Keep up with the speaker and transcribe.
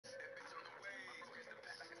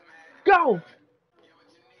go.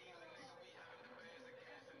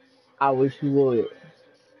 I wish you would.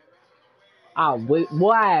 I wish,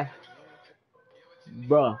 boy,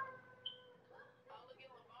 bruh.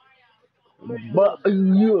 But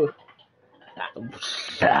you,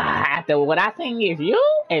 after what I seen is you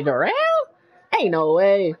and Darrell, ain't no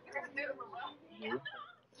way.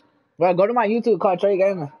 Bro, go to my YouTube called Trey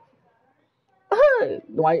Gamer.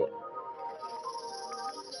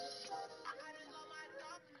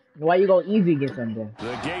 Why you go easy against him then?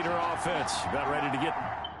 The Gator offense about ready to get.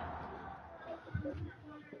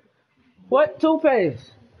 What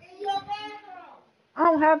toothpaste? I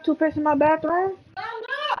don't have toothpaste in my bathroom.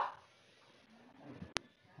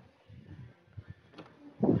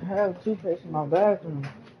 I have toothpaste in my bathroom.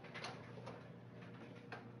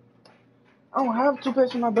 I don't have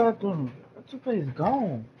toothpaste in my bathroom. That toothpaste is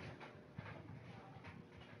gone.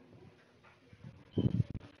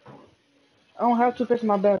 I don't have toothpaste in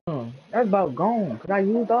my bathroom. That's about gone, because I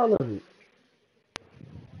used all of it.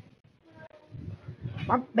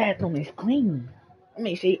 My bathroom is clean. Let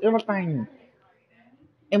me see everything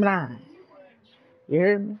in line. You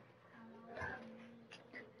hear me?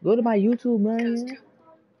 Go to my YouTube, man.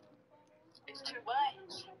 It's too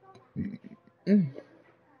much. I'm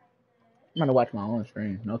gonna watch my own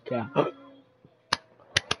stream. No cap.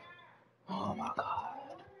 Oh my god.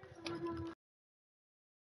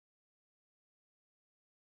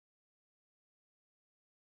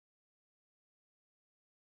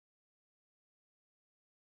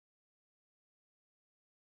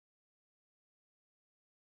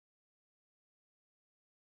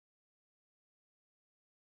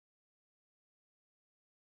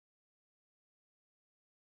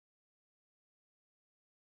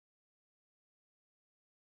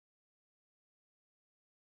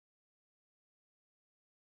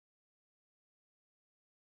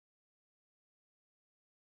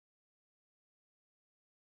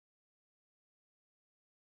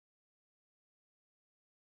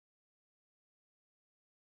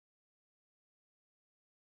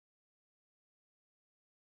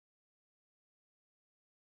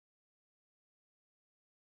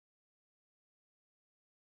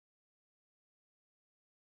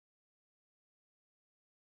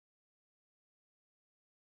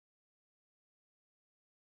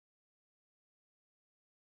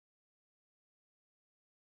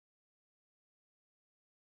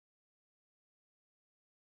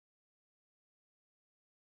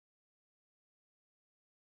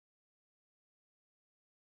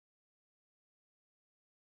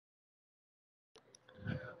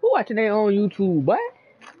 Who watching their own YouTube, boy?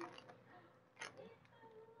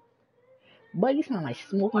 Boy, you sound like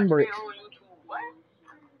smoking bricks.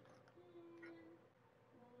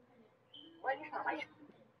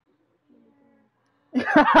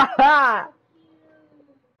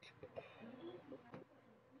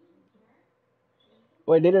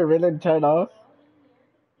 Wait, did it really turn off?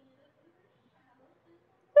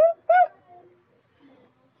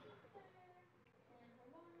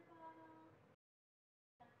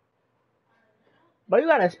 But you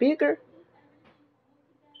got a speaker?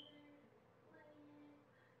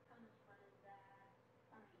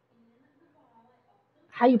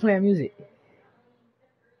 How you playing music?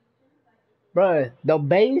 Bruh, the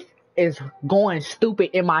bass is going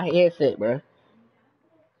stupid in my headset, bruh.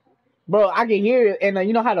 Bro, I can hear it, and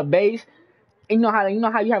you know how the bass, and you know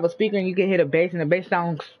how you have a speaker and you can hear the bass, and the bass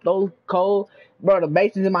sounds so cold, bro. The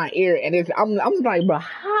bass is in my ear, and I'm like, bro,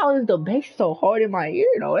 how is the bass so hard in my ear?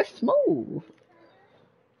 though? It's smooth.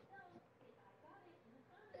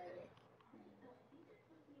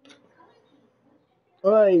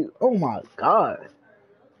 Like, oh my god,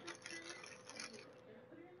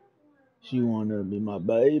 she wanna be my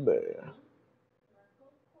baby.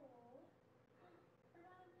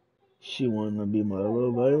 She wanna be my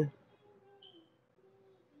little baby.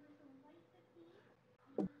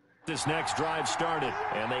 This next drive started,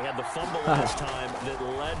 and they had the fumble last time that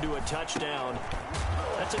led to a touchdown.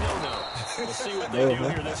 That's a no-no. We'll see what they do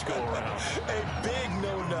here this go-around. A big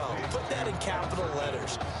no-no. Put that in capital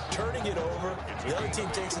letters. Turning it over, the other team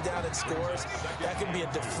takes it down and scores. That can be a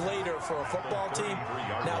deflator for a football team.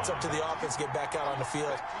 Now it's up to the offense to get back out on the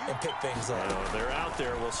field and pick things up. They're out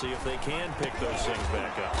there. We'll see if they can pick those things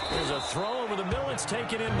back up. There's a throw over the middle. It's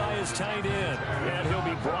taken in by his tight end. And he'll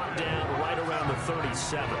be brought down right around the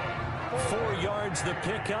 37. 4 yards the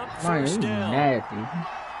pickup. First down. Nasty.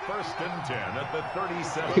 First and 10 at the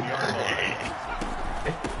 37-yard line.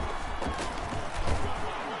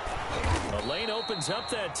 A The lane opens up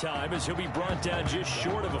that time as he'll be brought down just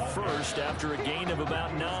short of a first after a gain of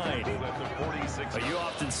about 9. You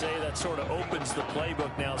often say that sort of opens the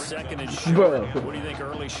playbook now, second and short. What do you think,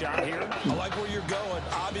 early shot here? I like where you're going.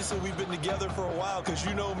 Obviously, we've been together for a while because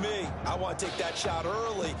you know me. I want to take that shot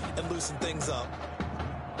early and loosen things up.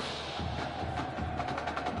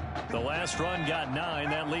 The last run got 9.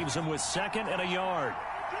 That leaves him with 2nd and a yard.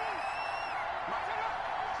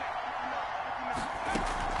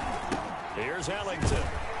 Here's Ellington.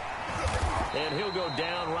 And he'll go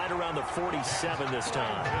down right around the 47 this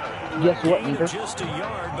time. Guess what, nigga? Just a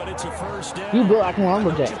yard, but it's a first down. You built like a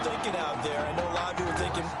lumberjack. What you're thinking out there? I know a lot of people are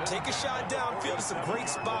thinking, take a shot downfield. It's a great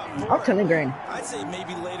spot for I'm telling Green. I'd say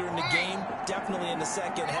maybe later in the game, definitely in the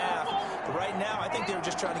second half. But right now, I think they were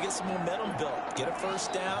just trying to get some momentum built. Get a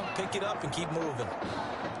first down, pick it up, and keep moving.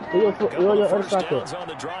 First downs on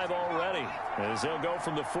the drive already, as they'll go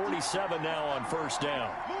from the 47 now on first down.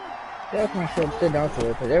 Definitely should sit down for it,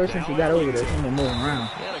 because ever since he got over there, he's been moving around.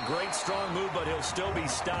 He had a great strong move, but he'll still be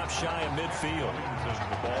stopped shy of midfield.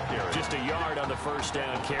 Just a yard on the first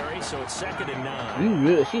down carry, so it's 2nd and 9. You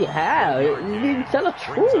really, she had. You didn't tell the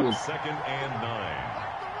truth. 2nd and 9.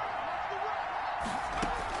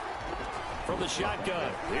 From the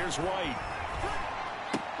shotgun, here's White.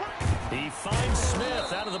 He finds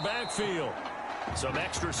Smith out of the backfield. Some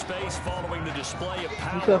extra space following the display of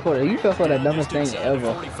power. You fell for the dumbest thing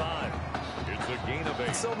ever. It's a gain of 8.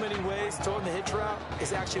 In so many ways, throwing the hitch route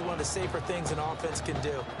is actually one of the safer things an offense can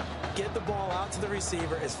do. Get the ball out to the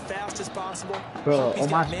receiver as fast as possible. Bro, on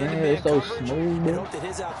my screen, it's so smooth, dude.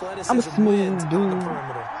 I'm a smooth dude. On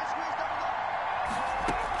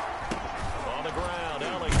the ground,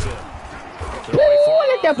 Ellington. Woo,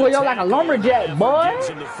 look at that boy, you're like a lumberjack, boy.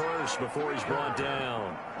 In the first before he's brought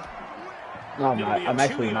down. No, I'm not. I'm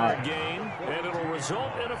actually not. Gain, and it'll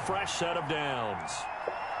result in a fresh set of downs.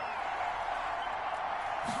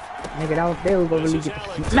 Nigga, that was, they was gonna really get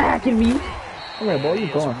the smacking me. Come here, boy, you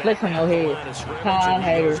going flex on your head. Time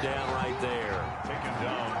hater.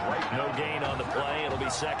 No gain on the play. It'll be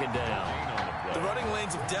 2nd down. The running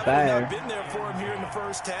lanes have definitely not been there for him here in the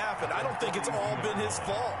first half, and I don't think it's all been his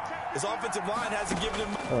fault. His offensive line hasn't given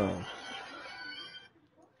him.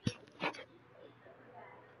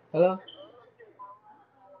 Hello?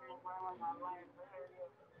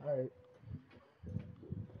 Alright.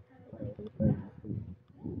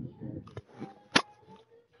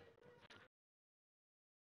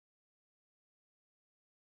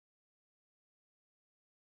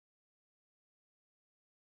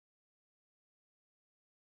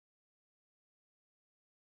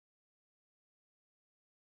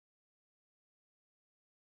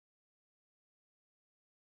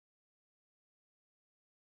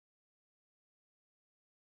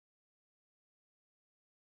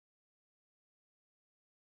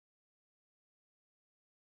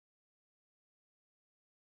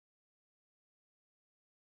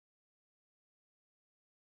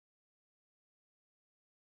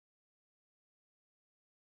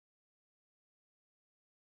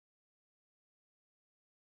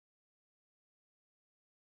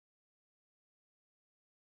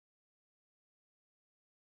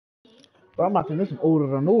 Bro, I'm about to do some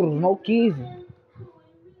noodles, no keys.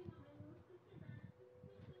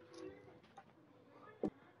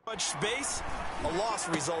 Much space, a loss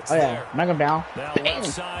results there. Knock him down. Now left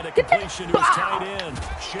side, a completion to his tight end.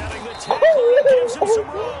 Shedding the tackle, gives him some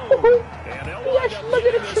room. And they'll wind up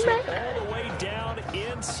getting this one all the way down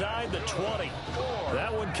inside the 20.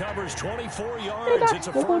 That one covers 24 yards. It's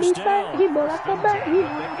a first down.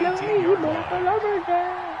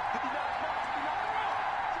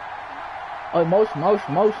 Oh, most.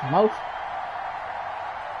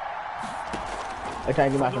 They're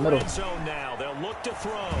trying to get out the middle. Now they'll look to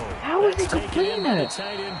throw. How is he completing it?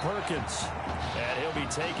 Tight end Perkins. And he'll be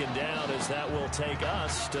taken down as that will take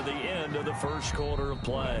us to the end of the first quarter of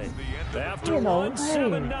play. After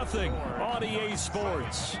 7-0 on EA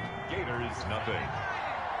Sports. Gators nothing.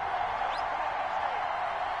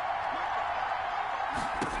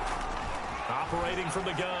 Operating from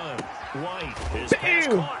the gun. White is pass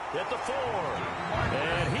caught at the 4.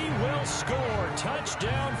 And he will score.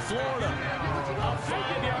 Touchdown, Florida. A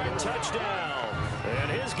 5-yard touchdown.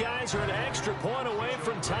 And his guys are an extra point away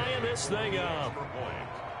from tying this thing up.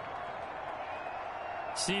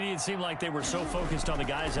 CD, it seemed like they were so focused on the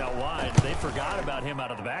guys out wide, they forgot about him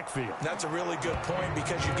out of the backfield. That's a really good point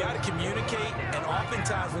because you got to communicate, and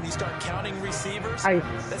oftentimes when you start counting receivers,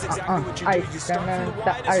 that's exactly what you do. You start from the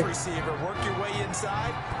widest receiver, work your way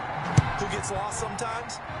inside. Who gets lost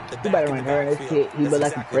sometimes? He better run her. This kid, he be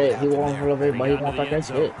like a Fred. He won't roll over, but he won't fuck that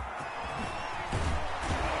shit.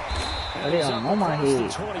 They on my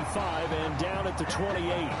head. 25 and down at the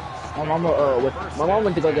 28. My mom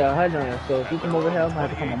went to go get her done, so if you come over here, I'm gonna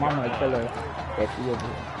have to call my mama and tell her that she over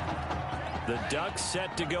here. The Ducks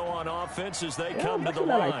set to go on offense as they come to the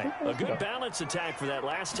line. A good balance attack for that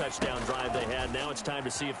last touchdown drive they had. Now it's time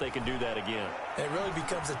to see if they can do that again. It really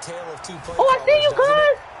becomes a tale of two players. Oh, I see you,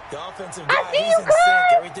 guys. The offensive guy, he's in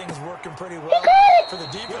sync. Everything's working pretty well. For the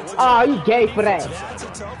defense. Oh, you gay for that. That's a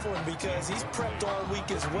tough one because he's prepped all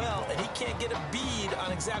week as well, and he can't get a bead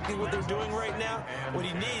on exactly what they're doing right now. What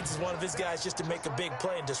he needs is one of his guys just to make a big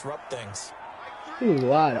play and disrupt things. He's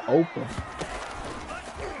wide open.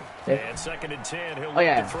 And 2nd and 10, he'll Oh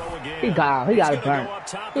yeah, throw again. he got burnt.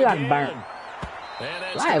 He got burnt. And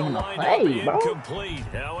that's I going to haven't wind up played, bro. incomplete.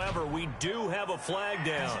 However, we do have a flag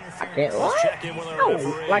down. I can't. Let's What? check in with our No,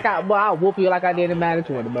 referee. like I'll whoop you like I did in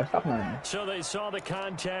Mandatory, but stop playing. So they saw the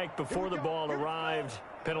contact before the ball arrived.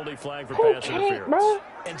 Penalty flag for Who pass can't, interference. bro?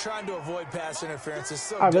 And trying to avoid pass interference is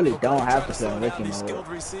so I really difficult. don't have to Trying play slow down Ricky these mode. skilled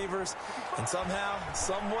receivers, and somehow,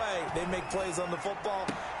 some way, they make plays on the football.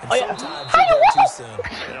 And Oh, yeah. sometimes How they you go too walk? soon.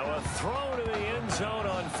 Now a throw to the end zone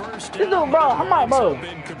on first This down. dude, bro, I'm out, bro.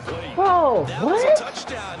 Incomplete. Bro, That was a what?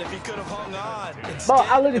 touchdown if he could have hung on. Bro, I Instead,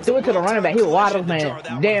 literally it's threw a it to the running back. He was wide open, collision to man.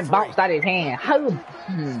 draw that Then one bounced free. out of his hand. How?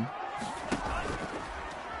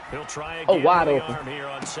 He'll try again. Oh, wide with the open. arm here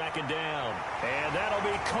on 2nd down. And that'll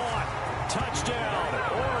be caught. Touchdown,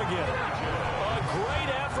 Oregon. A great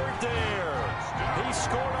effort there. He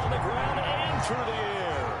scored on the ground and through the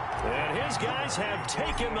air. And his guys have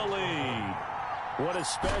taken the lead. What a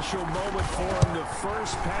special moment for him. The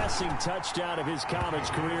first passing touchdown of his college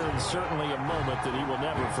career, and certainly a moment that he will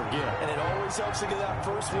never forget. And it always helps to get that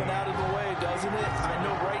first one out of the way, doesn't it? I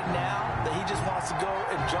know right now that he just wants to go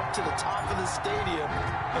and jump to the top of the stadium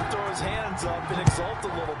and throw his hands up and exult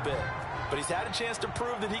a little bit. But he's had a chance to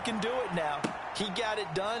prove that he can do it now. He got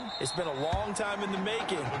it done. It's been a long time in the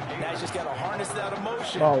making. Now he's just got to harness that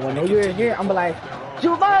emotion. Bro, when you're in here, I'm like,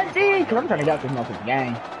 Jumanji, because I'm trying to get this motherfucking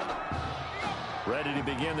game. Ready to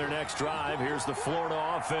begin their next drive. Here's the Florida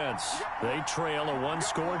offense. They trail a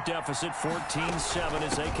one-score deficit, 14-7,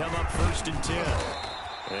 as they come up 1st and 10.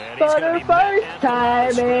 And he's For gonna the be met first at the line time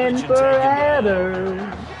of in scrimmage and taken down.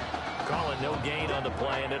 forever. Calling no gain on the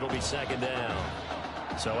play, and it'll be 2nd down.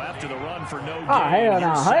 So after the run for no gain, Oh, hell no.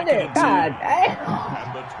 here's 100. 2nd and 10. God damn.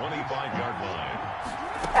 At the 25-yard line.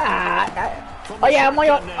 Oh, yeah, I'm on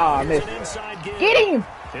your. Oh, I Here's missed. an inside give. Get him.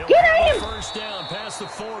 He'll Get have him. a first down past the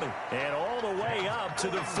 40 and all the way up to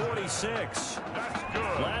the 46.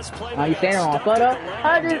 Last play, Oh, you they standing got on stuck foot at up? the line.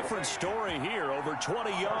 I just- Different story here, over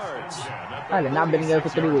 20 yards. I have not been together for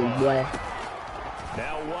 3 weeks, boy.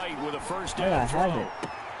 Now White with a first Yeah, I down have throw. it.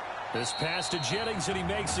 This pass to Jennings, and he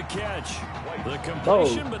makes the catch. The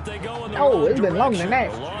completion, but they go in the Oh, wrong it's been longer than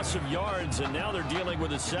direction. that. A loss of yards, and now they're dealing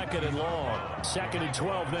with a 2nd and long. 2nd and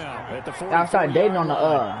 12 now at the 44-yard I started dating on the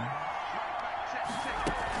line.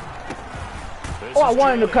 This Oh, I is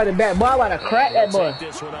wanted to Jennings. cut it back, boy. I about to crack that boy. Take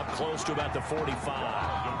this one up close to about the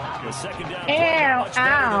 45. The 2nd down play Ow, much better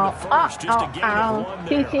than ow, the first, just a gain of 1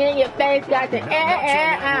 there. He's in your face, got the No,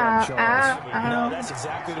 that's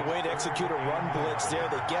exactly the way to execute a run blitz there.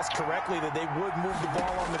 They guessed correctly that they would move the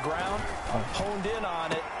ball on the ground, honed in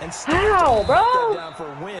on it, and How, bro? that down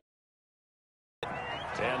for a win.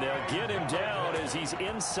 And they'll get him down as he's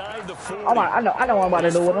inside the 40. Oh my, I know what I'm about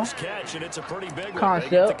to do with him. First catch, and it's a pretty big one. They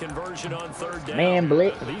Concept. get the conversion on 3rd down. Man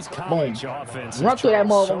blitz. These Boom. college offenses Run through that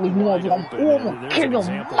try so motherfucker. You wide want open. to There's an kill him.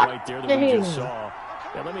 example right there that we Him. just saw.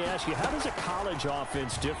 Now, let me ask you, how does a college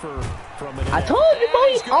offense differ from an I NFL? told you, boy,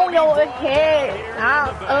 He's he's gonna on be your brought down head. here in the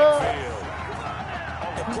I'm backfield.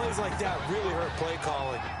 And plays like that really hurt play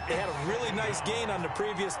calling. They had a really nice gain on the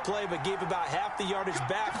previous play, but gave about half the yardage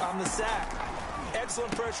back on the sack.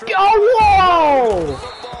 Excellent pressure. Oh, whoa!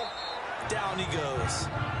 Football, down he goes.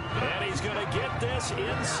 And he's going to get this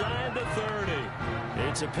inside the 30.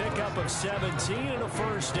 It's a pickup of 17 and a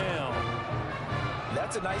first down.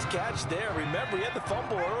 That's a nice catch there. Remember, he had the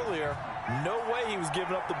fumble earlier. No way he was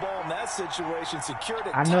giving up the ball in that situation. Secured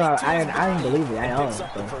it. I know, tight to I his didn't body believe it. I and know. picks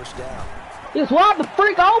up the first down. He's wide the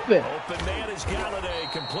freak open. Open man is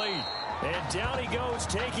Galladay, complete. And down he goes,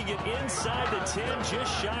 taking it inside the 10,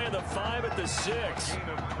 just shy of the 5 at the 6. Gain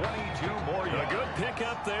of 22 more A yards. good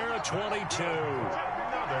pickup there, a 22.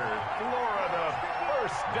 Another Florida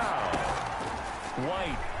first down.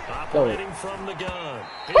 White operating from the gun.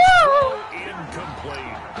 His Woo! throw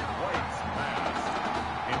incomplete. White's pass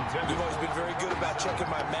intended. You've always been very good about checking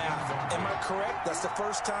my math. Am I correct? That's the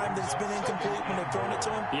first time that it's been incomplete when they've thrown it to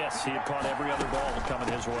him? Yes, he had caught every other ball coming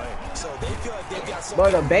his way. So they feel like they've got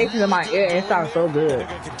Bro, something the bass in my really ear, good it sounds so going there, good. and they're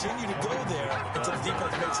going to continue to go there until the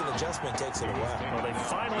defense makes makes an adjustment, takes it away. Well, they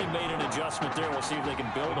finally made an adjustment there. We'll see if they can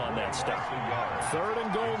build on that stuff. 3rd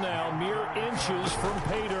and goal now, mere inches from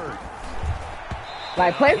pay dirt.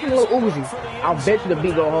 Like, play some little Uzi. I'll bet you the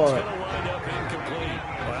beat go hard.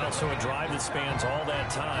 Well, so a drive that spans all that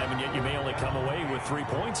time, and yet you may only come away with 3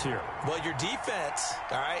 points here. Well, your defense,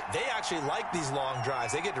 all right, they actually like these long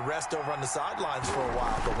drives. They get to rest over on the sidelines for a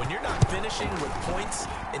while. But when you're not finishing with points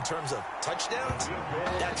in terms of touchdowns,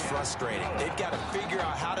 that's frustrating. They've got to figure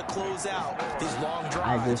out how to close out these long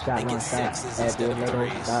drives. I just got my shot at the middle.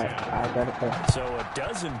 I got to play. So a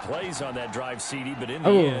dozen plays on that drive, CD, but in the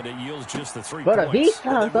end, it yields just the 3 but points. But he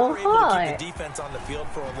sounds so hard. Keep the defense on the field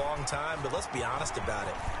for a long time, but let's be honest about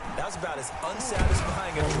it. That was about as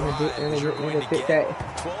unsatisfying a drive as you're going to get.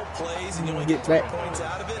 12 plays and you only get 3 points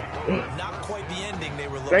out of it. Not quite the ending they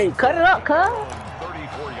were looking for. Great, cut it up, cuz.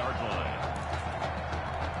 34-yard line.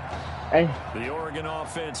 Hey. The Oregon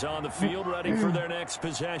offense on the field, ready for their next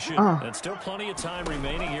possession. And still plenty of time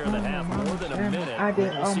remaining here in the half, more than a minute.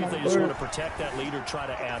 We'll see if they just want to protect that lead or try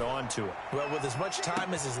to add on to it. Well, with as much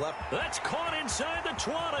time as is left. That's caught inside the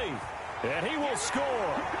 20. And he will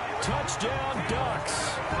score. Touchdown,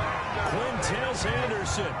 Ducks. Quintez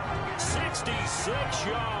Anderson, 66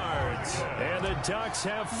 yards. And the Ducks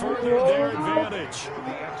have furthered their advantage.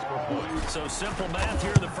 So simple math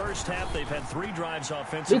here in the first half. They've had 3 drives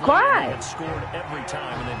offensively. Be quiet. And scored every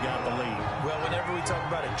time, and they've got the lead. Well, whenever we talk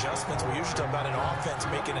about adjustments, we usually talk about an offense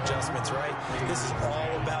making adjustments, right? This is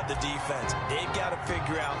all about the defense. They've got to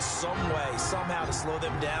figure out some way, somehow to slow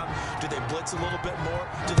them down. Do they blitz a little bit more?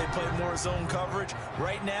 Do they play more zone coverage?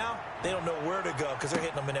 Right now, they don't know where to go because they're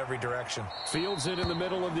hitting them in every direction. Fields it in the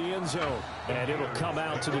middle of the end zone. And it'll come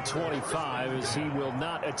out to the 25 as he will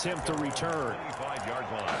not attempt to return. 25-yard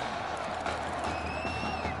line.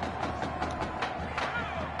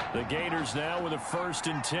 The Gators now with a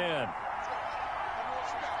 1st and 10.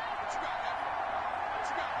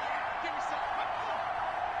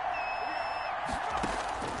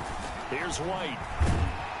 Here's White.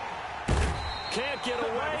 Can't get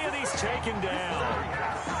away, and he's taken down.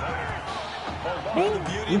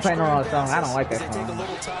 You playing all the song. I don't like that They take a song.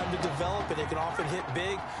 little time to develop, and they can often hit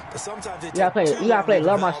big, but sometimes they You gotta take play. You gotta play.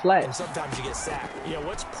 Love my slack, slack. and sometimes you get sacked. Yeah,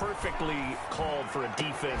 what's perfectly called for a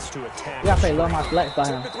defense to attack? You gotta play. Love my slack by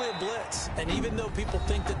him. Typically a blitz, and even though people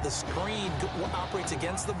think that the screen operates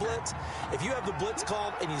against the blitz, if you have the blitz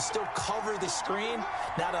called and you still cover the screen,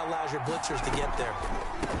 now that allows your blitzers to get there.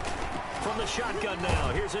 From the shotgun now,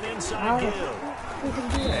 here's an inside give.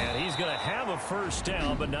 And he's going to have a 1st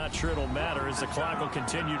down, but not sure it'll matter as the clock will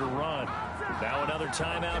continue to run. Now another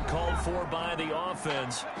timeout called for by the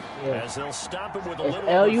offense as they'll stop it with a little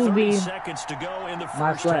over 30 seconds to go in the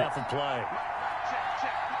first half of play.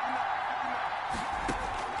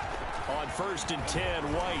 On 1st and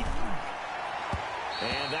 10, White.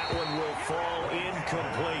 And that one will fall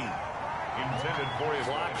incomplete. Intended for his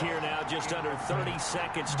Clock here now, just under 30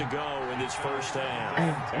 seconds to go in this first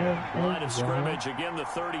half. Line of scrimmage, again the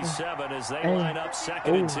 37 as they line up 2nd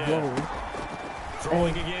and 10.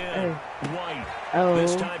 Throwing again, White.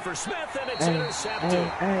 This time for Smith, and it's intercepted.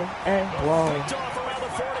 Picked off around the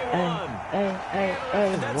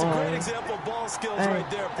 41. That's a great example of ball skills right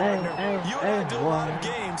there, partner. You and I do a lot of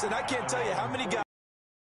games, and I can't tell you how many guys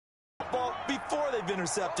ball before they've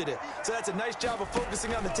intercepted it. So that's a nice job of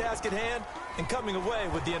focusing on the task at hand and coming away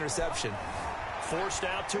with the interception. Forced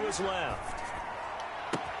out to his left.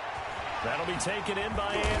 That'll be taken in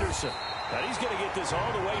by Anderson. And he's going to get this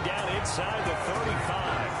all the way down inside the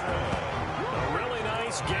 35. A really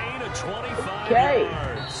nice gain of 25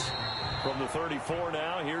 yards. From the 34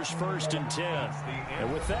 now, here's 1st and 10.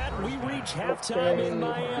 And with that, we reach halftime in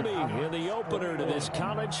Miami in the opener to this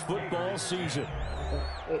college football season.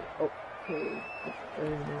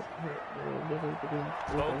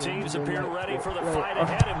 Both teams appear ready for the fight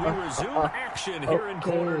ahead, and we resume action here in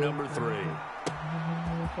quarter number 3.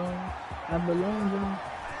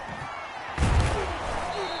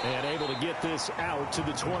 And able to get this out to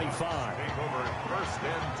the 25. Take over 1st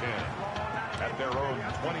and 10 at their own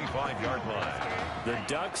 25-yard line. The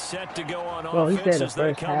Ducks set to go on Bro, he offense said the as they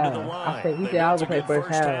first come half. to the line. I said he They said I was built gonna a play good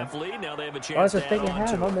first half. lead. Now they have a Oh, chance it's the to add second on half.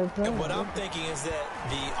 to I've it. been playing. And what I'm thinking is that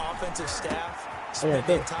the offensive staff Yeah, spent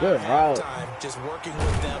the that's entire good, right? halftime just working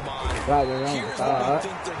with them on Right, here's what we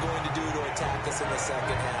think they're going to do to attack us in the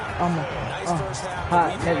second half. Nice first half.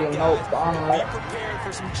 Hot We've had nigga, guys no, be prepared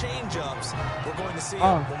for some change-ups. We're going to see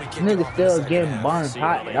them when we kick it nigga off in the still second getting half. burned See how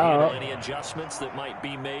hot, they handle dog. any adjustments that might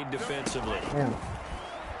be made defensively. Yeah.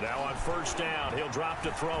 Now on 1st down, he'll drop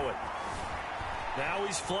to throw it. Now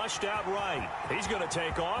he's flushed out right. He's going to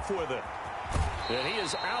take off with it. And he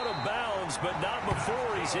is out of bounds, but not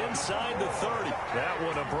before he's inside the 30. That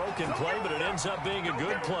one a broken play, but it ends up being a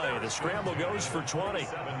good play. The scramble goes for 20.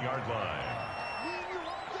 7-yard line.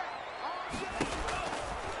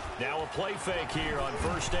 Now a play fake here on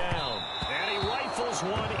first down. And he rifles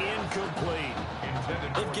one incomplete.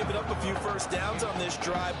 They've given up a few first downs on this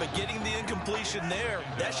drive, but getting the incompletion there,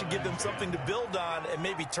 that should give them something to build on and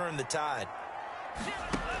maybe turn the tide.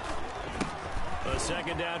 A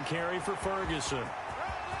second down carry for Ferguson.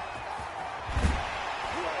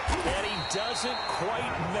 And he doesn't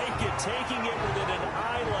quite make it, taking it within an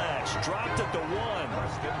eyelash. Dropped at the 1.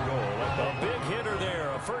 A big hitter there,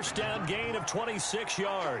 a first down gain of 26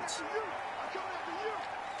 yards.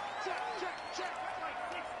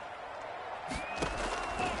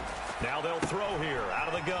 Now they'll throw here out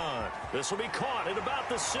of the gun. This will be caught at about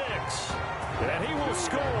the 6. And he will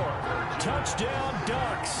score. Touchdown,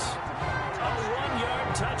 Ducks. A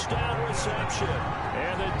 1-yard touchdown reception.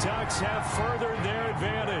 And the Ducks have furthered their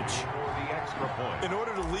advantage. In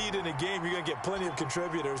order to lead in a game, you're going to get plenty of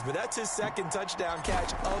contributors, but that's his second touchdown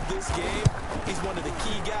catch of this game. He's one of the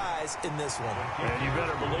key guys in this one. And you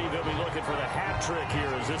better believe he'll be looking for the hat trick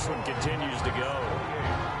here as this one continues to go.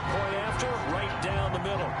 Point after, right down the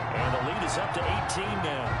middle. And the lead is up to 18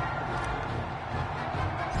 now.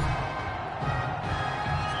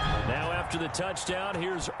 Now after the touchdown,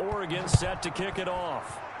 here's Oregon set to kick it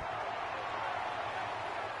off.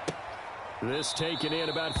 This taken in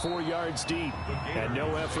about 4 yards deep. And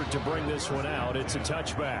no effort to bring this one out. It's a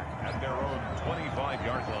touchback. At their own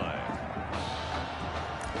 25-yard line.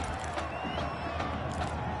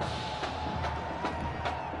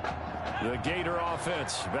 The Gator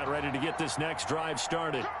offense about ready to get this next drive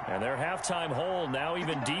started. And their halftime hole now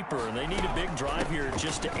even deeper. And they need a big drive here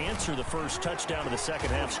just to answer the first touchdown of the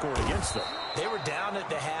second half scored against them. They were down at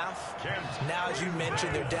the half. Now, as you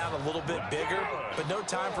mentioned, they're down a little bit bigger, but no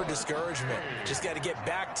time for discouragement. Just got to get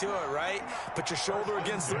back to it, right? Put your shoulder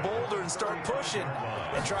against the boulder and start pushing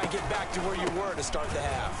and try and get back to where you were to start the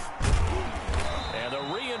half. And the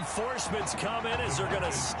reinforcements come in as they're going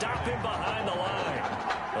to stop him behind the line.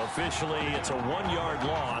 Officially, it's a 1-yard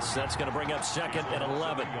loss. That's going to bring up second and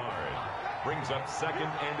 11. Brings up second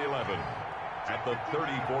and 11 at the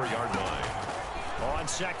 34-yard line. On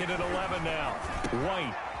second and 11 now.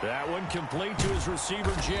 White. That one complete to his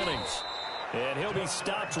receiver, Jennings. And he'll be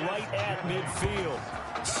stopped right at midfield.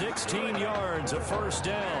 16 yards, a first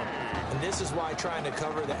down. And this is why trying to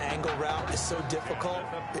cover the angle route is so difficult.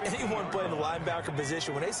 Anyone playing the linebacker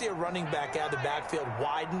position, when they see a running back out of the backfield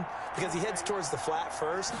widen, because he heads towards the flat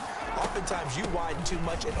first, oftentimes you widen too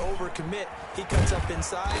much and overcommit. He cuts up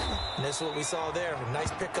inside, and this is what we saw there. A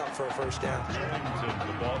nice pickup for a first down.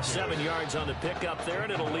 7 yards on the pickup there,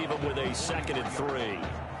 and it'll leave him with a second and 3.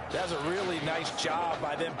 That's a really nice job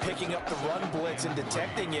by them picking up the run blitz and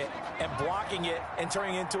detecting it and blocking it and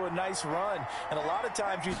turning it into a nice run. And a lot of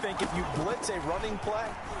times you think if you blitz a running play,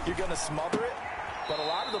 you're going to smother it. But a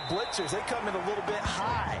lot of the blitzers, they come in a little bit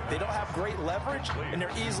high. They don't have great leverage, and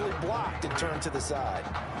they're easily blocked and turned to the side.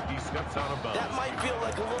 He steps out of bounds. That might feel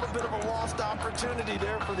like a little bit of a lost opportunity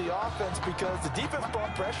there for the offense because the defense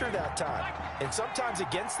brought pressure that time. And sometimes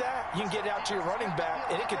against that, you can get out to your running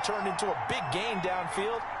back, and it can turn into a big gain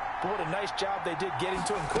downfield. But what a nice job they did getting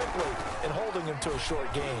to him quickly and holding him to a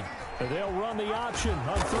short gain. And they'll run the option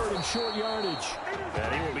on third and short yardage.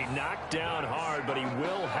 And he will be knocked down hard, but he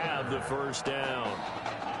will have the first down.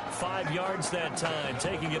 5 yards that time,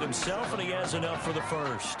 taking it himself, and he has enough for the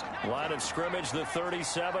first. Line of scrimmage, the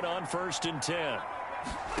 37 on first and 10.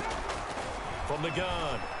 From the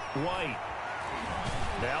gun, White.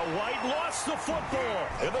 Now White lost the football,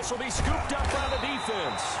 and this will be scooped up by the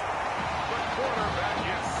defense. The quarterback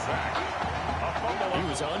is sacked. A fumble. He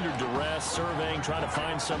was under duress, surveying, trying to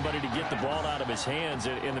find somebody to get the ball out of his hands.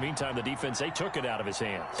 In the meantime, the defense, they took it out of his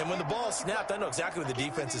hands. And when the ball snapped, I know exactly what the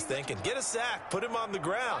defense is thinking. Get a sack, put him on the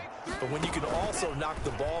ground. But when you can also knock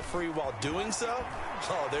the ball free while doing so,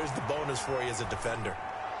 oh, there's the bonus for you as a defender.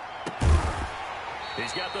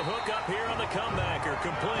 He's got the hook up here on the comebacker,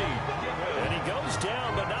 complete. And he goes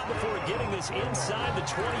down, but not before getting this inside the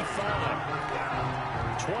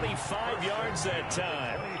 25. 25 yards that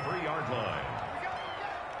time. 23-yard line.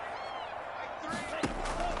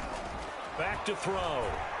 Back to throw.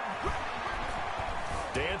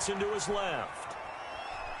 Dancing to his left.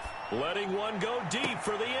 Letting one go deep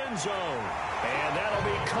for the end zone. And that'll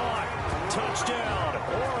be caught. Touchdown,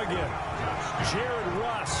 Oregon. Jared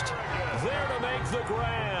Rust there to make the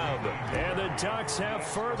grab. And the Ducks have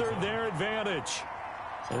furthered their advantage.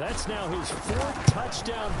 And that's now his 4th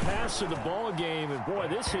touchdown pass of the ball game. And, boy,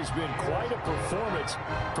 this has been quite a performance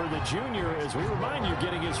for the junior, as we remind you,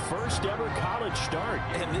 getting his first ever college start.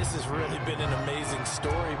 And this has really been an amazing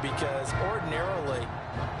story because ordinarily,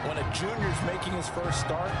 when a junior's making his first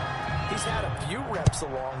start, he's had a few reps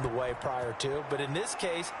along the way prior to. But in this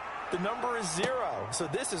case, the number is 0. So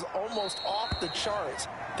this is almost off the charts.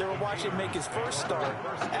 They were watching him make his first start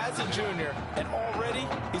as a junior, and already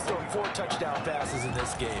he's throwing 4 touchdown passes in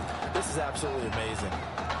this game. This is absolutely amazing.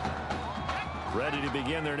 Ready to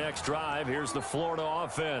begin their next drive. Here's the Florida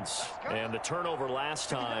offense. And the turnover last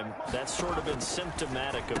time, that's sort of been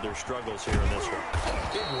symptomatic of their struggles here in this one.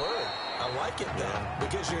 Good word. I like it, though,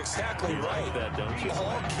 because you're exactly right. Like that, don't you?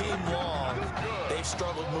 All game long, they've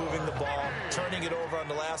struggled moving the ball, turning it over on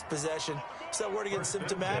the last possession. Is that word again,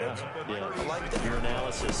 symptomatic? Yeah. I like that. Your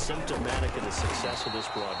analysis, symptomatic of the success of this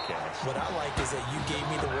broadcast. What I like is that you gave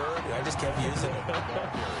me the word, and I just kept using it.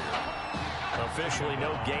 Officially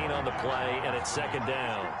no gain on the play, and it's 2nd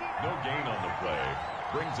down. No gain on the play.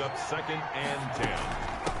 Brings up 2nd and 10.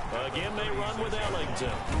 Again, they run with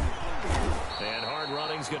Ellington. And hard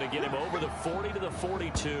running's going to get him over the 40 to the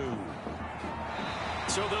 42.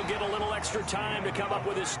 So they'll get a little extra time to come up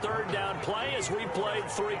with his 3rd down play as we played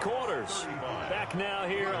 3 quarters. Back now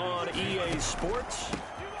here on EA Sports.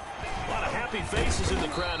 A lot of happy faces in the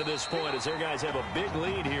crowd at this point as their guys have a big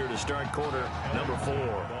lead here to start quarter number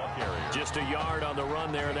 4. Just a yard on the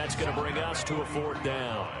run there, and that's going to bring us to a 4th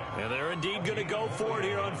down. And they're indeed going to go for it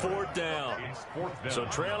here on 4th down. So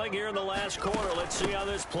trailing here in the last quarter, let's see how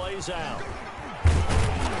this plays out.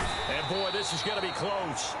 And, boy, this is going to be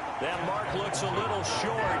close. That mark looks a little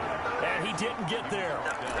short, and he didn't get there.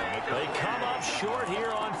 They come up short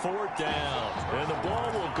here on 4th down. And the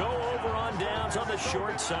ball will go over on downs on the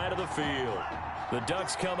short side of the field. The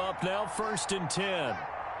Ducks come up now 1st and 10.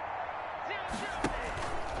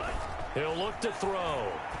 He'll look to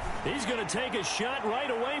throw. He's going to take a shot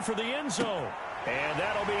right away for the end zone. And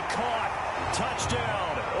that'll be caught.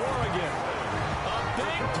 Touchdown, Oregon. A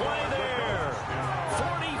big play there.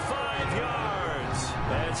 45 yards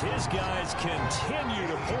as his guys continue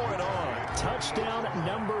to pour it on. Touchdown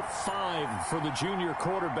number 5 for the junior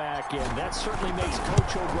quarterback, and that certainly makes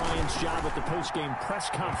Coach O'Brien's job at the postgame press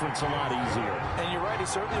conference a lot easier. And you're right, he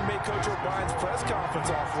certainly made Coach O'Brien's press conference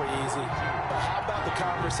awfully easy. But how about the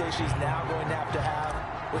conversation he's now going to have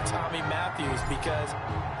with Tommy Matthews? Because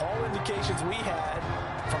all indications we had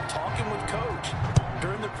from talking with Coach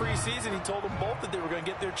during the preseason, he told them both that they were going to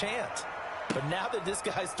get their chance. But now that this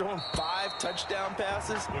guy's throwing 5 touchdown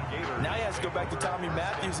passes, now he has to go back to Tommy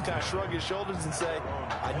Matthews and kind of shrug his shoulders and say,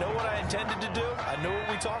 I know what I intended to do. I know what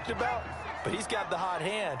we talked about. But he's got the hot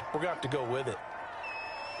hand. We're going to have to go with it.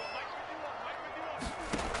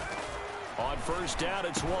 On 1st down,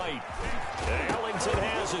 it's White. And Ellington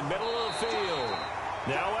has it, middle of the field.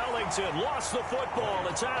 Now Ellington lost the football.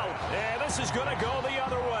 It's out. And this is going to go the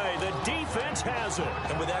other way. The defense has it.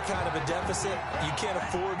 And with that kind of a deficit, you can't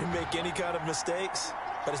afford to make any kind of mistakes.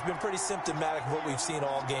 But it's been pretty symptomatic of what we've seen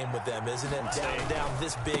all game with them, isn't it? Down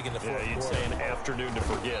this big in the fourth quarter. You'd say an afternoon to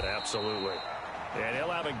forget, absolutely. And he'll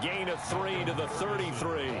have a gain of 3 to the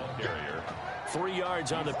 33. 3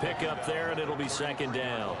 yards on the pickup there, and it'll be 2nd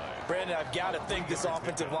down. Brandon, I've got to think this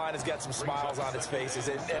offensive line has got some smiles on its faces.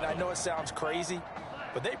 And I know it sounds crazy,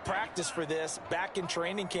 but they practiced for this back in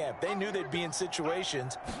training camp. They knew they'd be in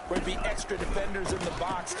situations where there'd be extra defenders in the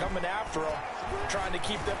box coming after them, trying to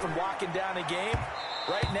keep them from locking down a game.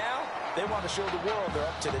 Right now, they want to show the world they're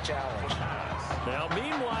up to the challenge. Now,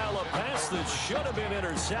 meanwhile, a pass that should have been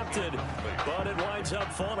intercepted, but it winds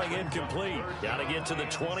up falling incomplete. Got to get to the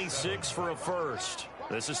 26 for a first.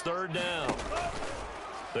 This is 3rd down.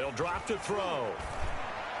 They'll drop to throw.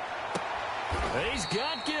 He's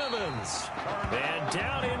got Givens. And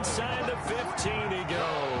down inside the 15 he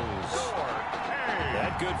goes.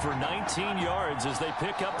 That good for 19 yards as they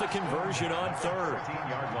pick up the conversion on 3rd.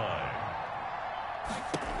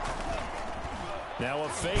 Now a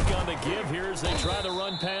fake on the give here as they try the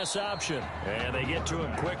run-pass option. And they get to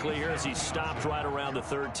him quickly here as he stopped right around the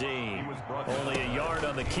 13. Only a yard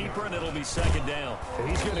on the keeper, and it'll be 2nd down.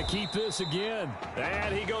 He's going to keep this again.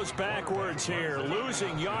 And he goes backwards here,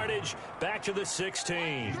 losing yardage back to the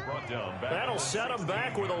 16. That'll set him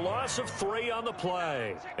back with a loss of 3 on the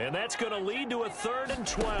play. And that's going to lead to a 3rd and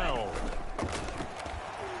 12.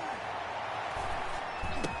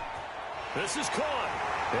 This is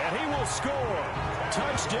caught. And he will score.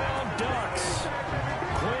 Touchdown, Ducks.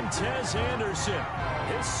 Quintez Anderson,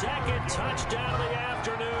 his 2nd touchdown of the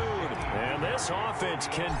afternoon. And this offense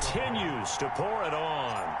continues to pour it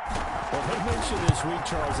on. Well, they mentioned this week,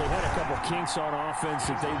 Charles, they had a couple kinks on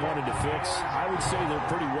offense that they wanted to fix. I would say they're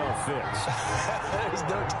pretty well fixed. There's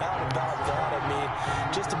no doubt about that. I mean,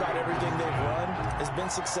 just about everything they've run has been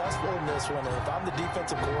successful in this one. And if I'm the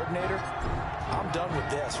defensive coordinator, I'm done with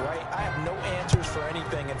this, right? I have no answers for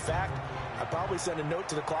anything. In fact, I'd probably send a note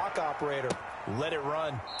to the clock operator. Let it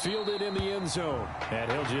run. Fielded in the end zone.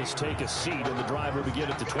 And he'll just take a seat, and the drive will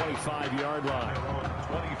begin at the 25-yard line.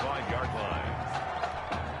 25-yard line.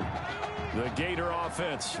 The Gator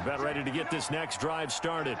offense about ready to get this next drive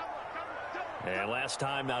started. And last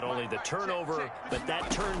time, not only the turnover, but that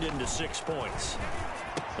turned into 6 points.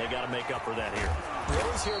 They got to make up for that here. We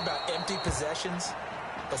always hear about empty possessions,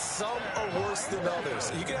 but some are worse than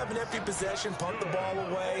others. You can have an empty possession, punt the ball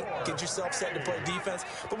away, get yourself set to play defense,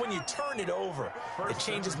 but when you turn it over, it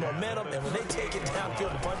changes momentum, and when they take it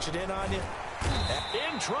downfield and punch it in on you,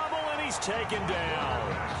 in trouble, and he's taken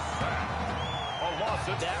down.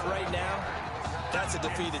 That right now, that's a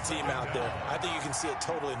defeated team out there. I think you can see it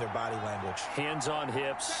totally in their body language. Hands on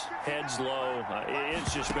hips, heads low.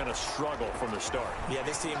 It's just been a struggle from the start. Yeah,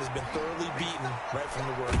 this team has been thoroughly beaten right from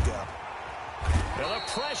the word go. And the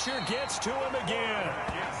pressure gets to him again.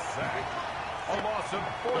 A loss of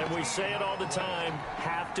 14. And we say it all the time,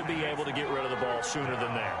 have to be able to get rid of the ball sooner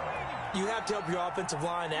than that. You have to help your offensive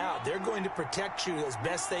line out. They're going to protect you as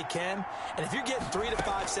best they can. And if you're getting 3 to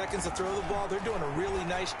 5 seconds to throw the ball, they're doing a really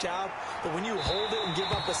nice job. But when you hold it and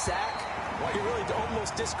give up a sack, you're really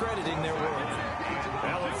almost discrediting their work.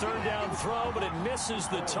 Now a third down throw, but it misses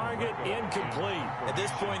the target, incomplete. At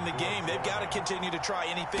this point in the game, they've got to continue to try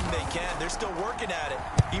anything they can. They're still working at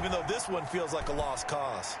it, even though this one feels like a lost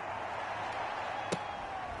cause.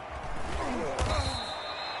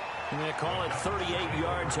 And they call it 38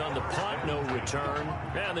 yards on the punt, no return.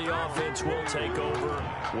 And the offense will take over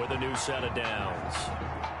with a new set of downs.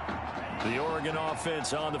 The Oregon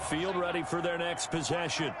offense on the field ready for their next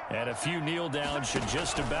possession. And a few kneel downs should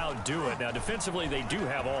just about do it. Now, defensively, they do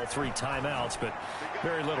have all 3 timeouts, but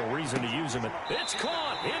very little reason to use them. It's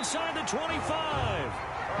caught inside the 25.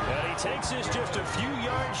 And he takes this just a few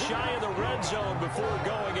yards shy of the red zone before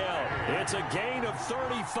going out. It's a gain of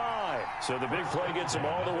 35. So the big play gets him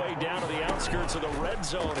all the way down to the outskirts of the red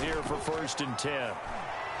zone here for 1st and 10.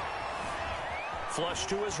 Flush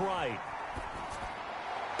to his right.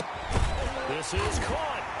 This is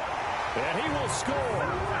caught. And he will score.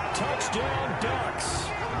 Touchdown, Ducks.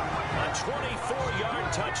 A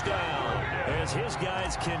 24-yard touchdown as his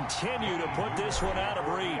guys continue to put this one out of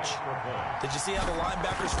reach. Did you see how the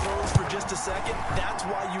linebackers froze for just a second? That's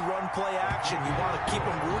why you run play action. You want to keep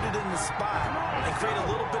them rooted in the spot and create a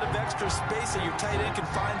little bit of extra space so your tight end can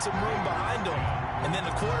find some room behind him. And then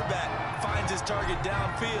the quarterback finds his target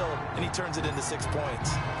downfield, and he turns it into 6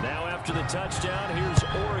 points. Now after the touchdown, here's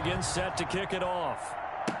Oregon set to kick it off.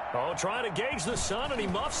 Oh, trying to gauge the sun, and he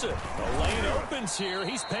muffs it. The lane opens here.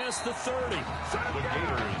 He's past the 30. The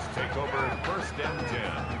Gators take over 1st and 10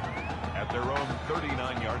 at their own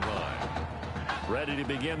 39-yard line. Ready to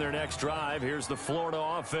begin their next drive. Here's the Florida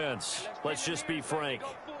offense. Let's just be frank.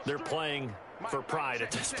 They're playing for pride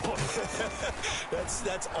at this point.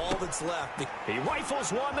 That's all that's left. He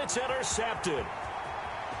rifles one that's intercepted.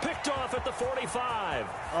 Picked off at the 45.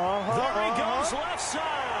 There he goes left side.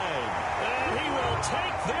 And he will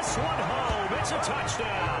take this one home. It's a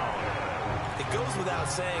touchdown. It goes without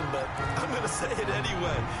saying, but I'm going to say it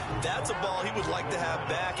anyway. That's a ball he would like to have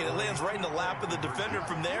back, and it lands right in the lap of the defender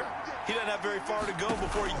from there. He doesn't have very far to go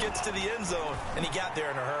before he gets to the end zone, and he got there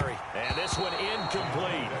in a hurry. And this one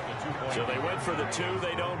incomplete. So they went for the 2.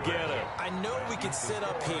 They don't get it. I know we could sit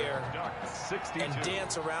up here and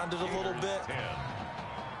dance around it a little bit,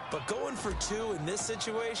 but going for 2 in this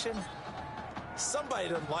situation, somebody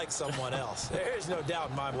doesn't like someone else. There's no doubt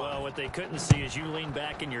in my mind. Well, what they couldn't see is you lean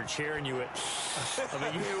back in your chair and you went,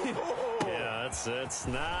 yeah, that's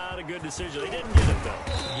not a good decision. They didn't get it, though.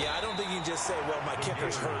 Yeah, I don't think you can just say, well, my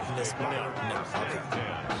kicker's hurt in this moment. No. Okay.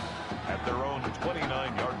 At their own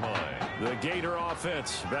 29-yard line. The Gator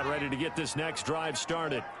offense about ready to get this next drive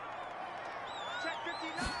started.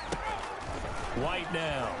 White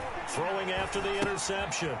now, throwing after the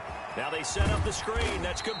interception. Now they set up the screen.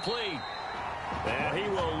 That's complete. And he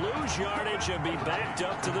will lose yardage and be backed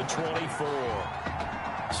up to the 24.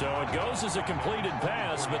 So it goes as a completed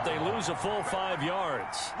pass, but they lose a full 5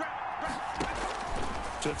 yards.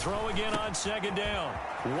 To throw again on 2nd down.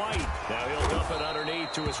 White. Now he'll dump it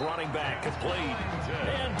underneath to his running back. Complete.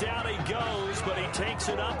 And down he goes, but he takes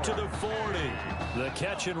it up to the 40. The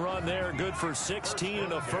catch and run there, good for 16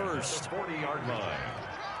 and a first. 40-yard line.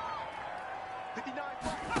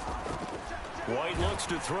 White looks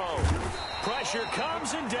to throw. Pressure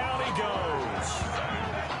comes, and down he goes.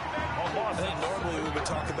 off. I think normally we would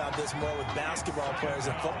talk about this more with basketball players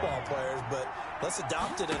and football players, but let's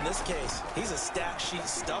adopt it in this case. He's a stat sheet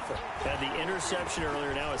stuffer. Had the interception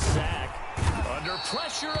earlier, now a sack. Under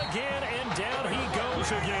pressure again, and down he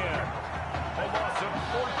goes again. A loss of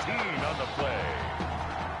 14 on the play.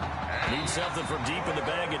 Need something from deep in the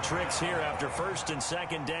bag of tricks here after first and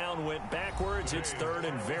second down went backwards. It's third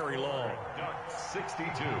and very long. Ducks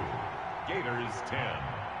 62, Gators 10.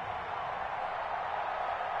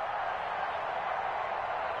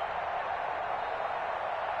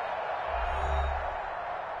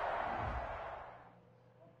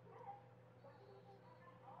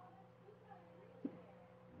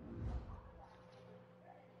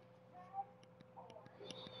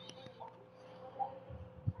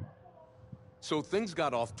 So things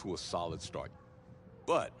got off to a solid start.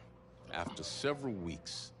 But after several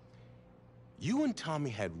weeks, you and Tommy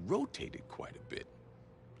had rotated quite a bit.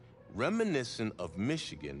 Reminiscent of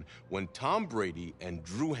Michigan when Tom Brady and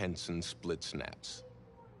Drew Henson split snaps.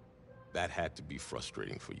 That had to be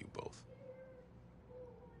frustrating for you both.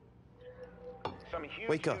 Some huge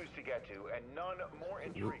Wake up. news to get to, and none more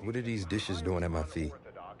intriguing. What are these dishes doing at my feet?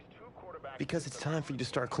 Because it's time for you to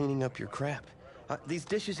start cleaning up your crap. These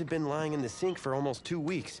dishes have been lying in the sink for almost 2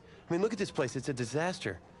 weeks. I mean, look at this place. It's a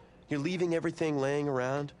disaster. You're leaving everything laying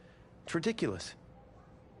around. It's ridiculous.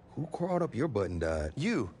 Who crawled up your butt and died?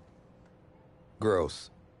 You. Gross.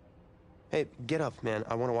 Hey, get up, man.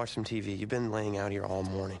 I want to watch some TV. You've been laying out here all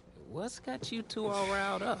morning. What's got you two all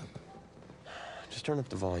riled up? Just turn up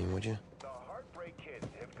the volume, would you? The Heartbreak Kids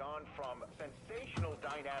have gone from sensational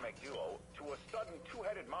dynamic duo to a sudden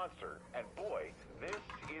two-headed monster, and boy, this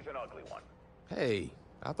is an ugly one. Hey,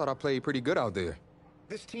 I thought I played pretty good out there.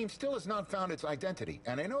 This team still has not found its identity,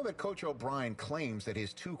 and I know that Coach O'Brien claims that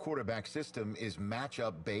his two-quarterback system is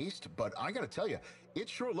matchup-based, but I gotta tell you, it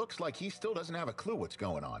sure looks like he still doesn't have a clue what's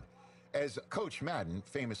going on. As Coach Madden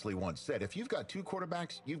famously once said, if you've got two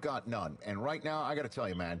quarterbacks, you've got none. And right now, I gotta tell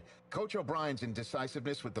you, man, Coach O'Brien's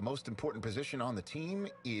indecisiveness with the most important position on the team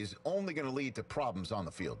is only gonna lead to problems on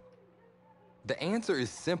the field. The answer is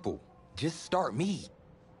simple. Just start me.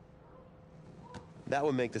 That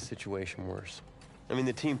would make the situation worse. I mean,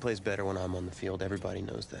 the team plays better when I'm on the field. Everybody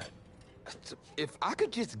knows that. If I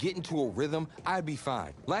could just get into a rhythm, I'd be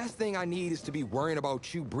fine. Last thing I need is to be worrying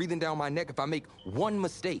about you breathing down my neck if I make one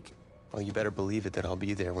mistake. Well, you better believe it that I'll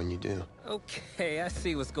be there when you do. Okay, I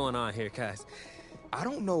see what's going on here, guys. I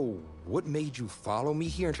don't know what made you follow me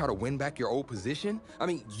here and try to win back your old position. I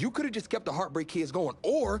mean, you could have just kept the Heartbreak Kids going,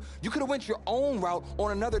 or you could have went your own route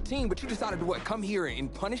on another team, but you decided to what, come here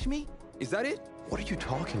and punish me? Is that it? What are you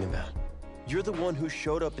talking about? You're the one who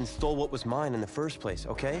showed up and stole what was mine in the first place,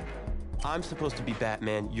 okay? I'm supposed to be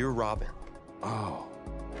Batman, you're Robin. Oh,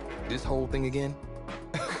 this whole thing again?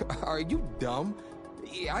 Are you dumb?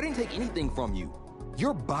 I didn't take anything from you.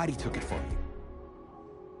 Your body took it from you.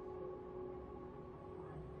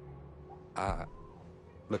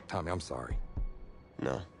 Look, Tommy, I'm sorry.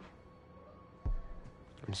 No.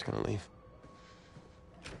 I'm just gonna leave.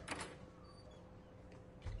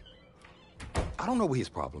 I don't know what his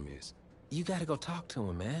problem is. You gotta go talk to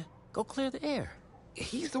him, man. Go clear the air.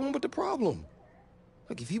 He's the one with the problem.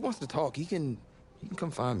 Look, if he wants to talk, he can come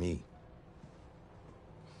find me.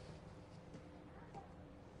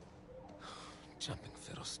 Jumping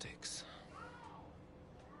fiddlesticks.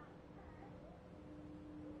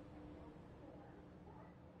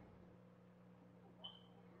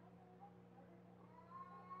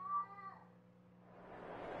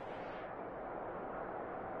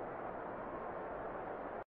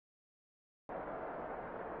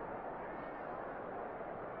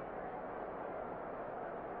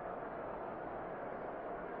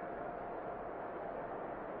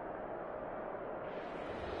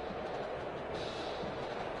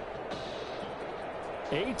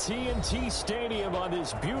 AT&T Stadium on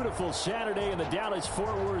this beautiful Saturday in the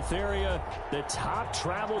Dallas-Fort Worth area. The top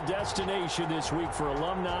travel destination this week for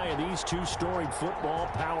alumni of these two storied football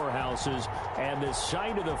powerhouses, and the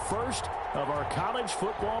site of the first of our college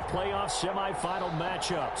football playoff semifinal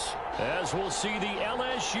matchups, as we'll see the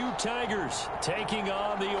LSU Tigers taking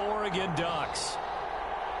on the Oregon Ducks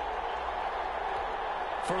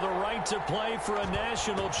for the right to play for a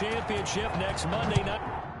national championship next Monday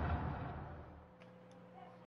night.